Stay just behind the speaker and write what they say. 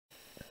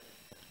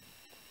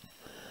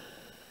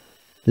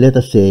Let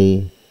us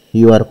say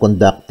you are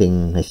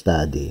conducting a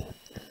study.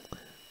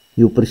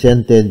 You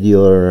presented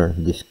your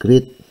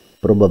discrete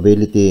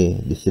probability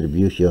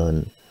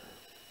distribution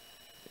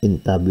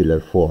in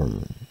tabular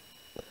form,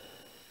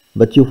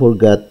 but you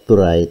forgot to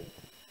write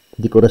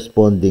the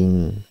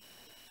corresponding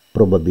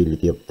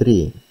probability of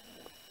 3.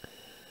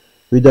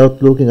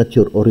 Without looking at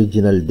your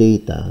original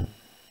data,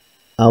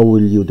 how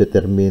will you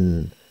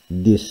determine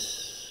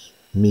this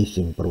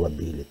missing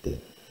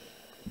probability?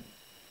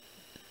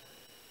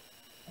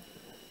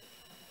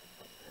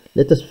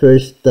 Let us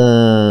first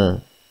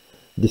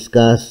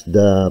discuss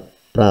the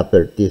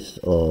properties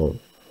of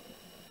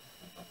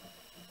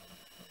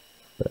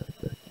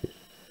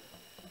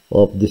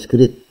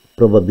discrete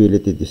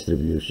probability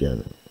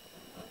distribution.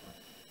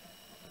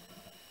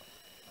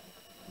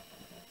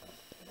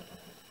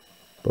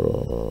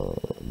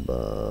 Probability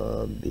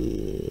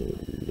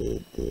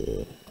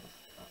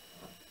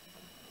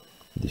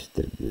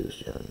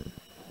distribution.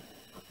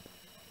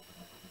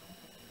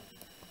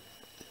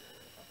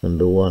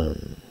 Number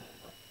 1.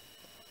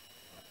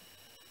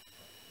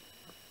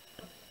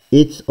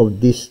 Each of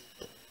these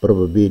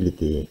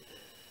probability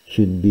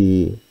should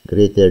be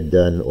greater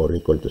than or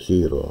equal to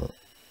 0,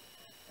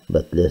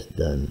 but less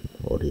than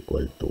or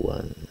equal to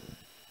 1.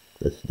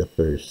 That's the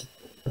first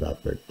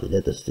property.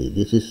 Let us see.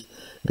 This is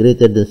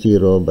greater than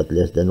 0 but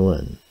less than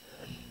 1.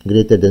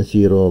 Greater than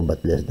 0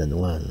 but less than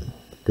 1.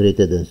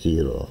 Greater than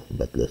 0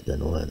 but less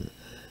than 1.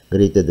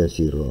 Greater than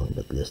 0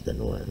 but less than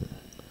 1.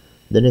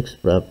 The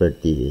next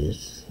property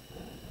is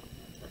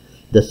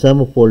the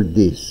sum of all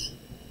these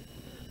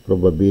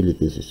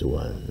probabilities is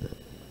 1.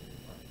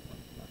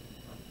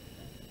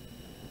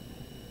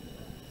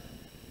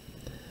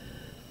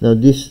 Now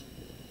this,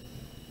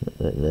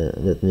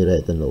 let me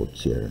write a note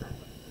here.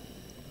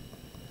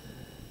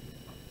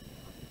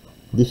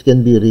 This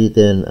can be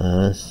written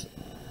as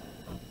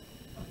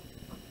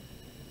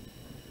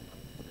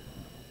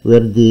where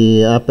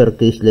the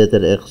uppercase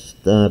letter x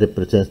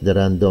represents the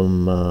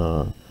random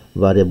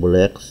variable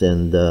x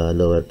and the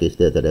lowercase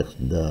letter x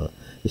the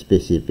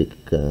specific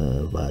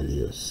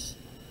values.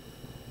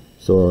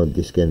 So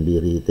this can be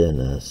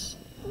written as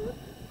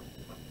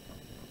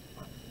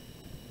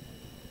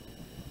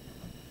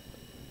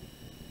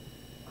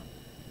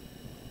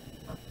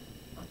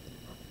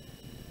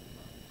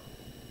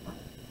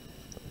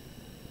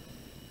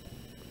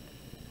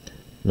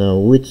now,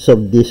 which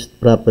of these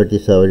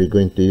properties are we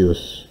going to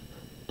use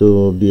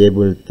to be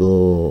able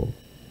to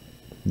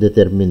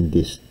determine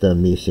this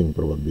missing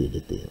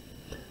probability?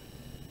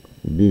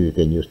 B, we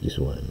can use this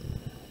one.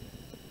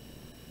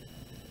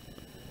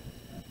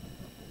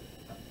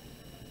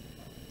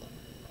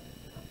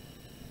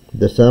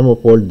 The sum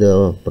of all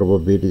the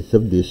probabilities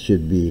of this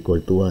should be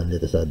equal to 1.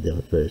 Let us add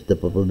them first. The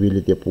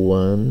probability of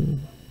 1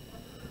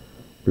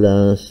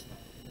 plus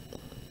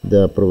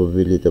the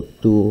probability of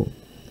 2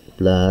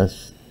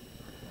 plus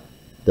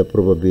the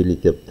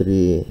probability of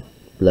 3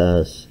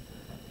 plus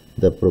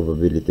the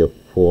probability of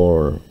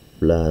 4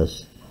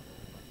 plus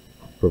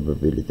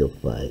probability of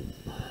 5.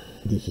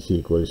 This is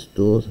equals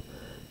to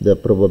the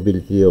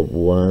probability of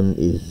 1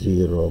 is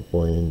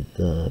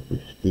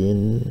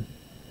 0.15.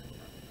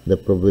 The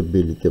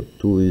probability of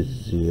 2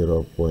 is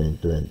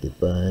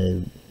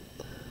 0.25.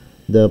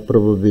 The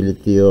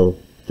probability of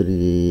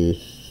 3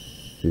 is,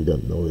 we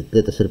don't know it.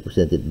 Let us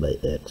represent it by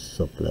x,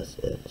 so plus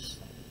x.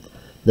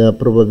 The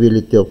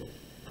probability of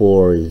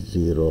 4 is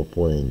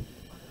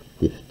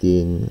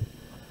 0.15.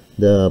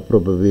 The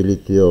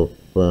probability of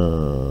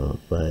 5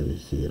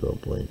 is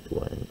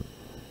 0.1.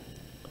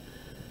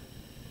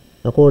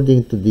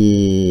 According to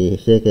the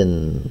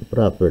second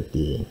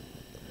property,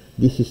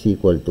 this is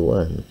equal to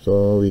 1.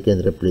 So we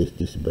can replace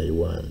this by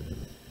 1.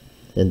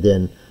 And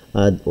then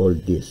add all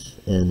this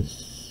and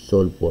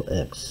solve for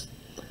x.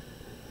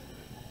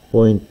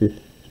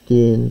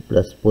 0.15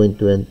 plus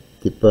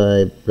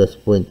 0.25 plus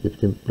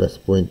 0.15 plus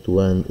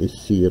 0.1 is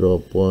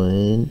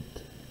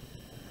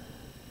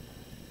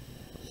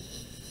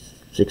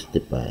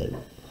 0.65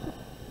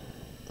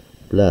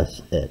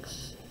 plus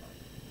x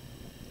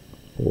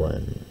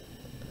 1.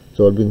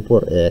 Solving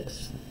for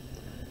x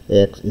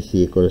is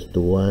equals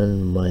to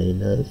 1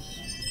 minus,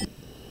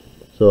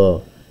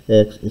 so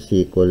x is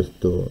equals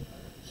to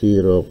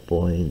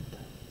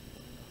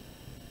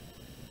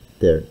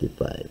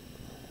 0.35.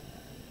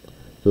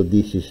 So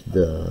this is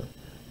the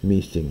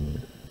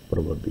missing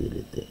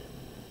probability.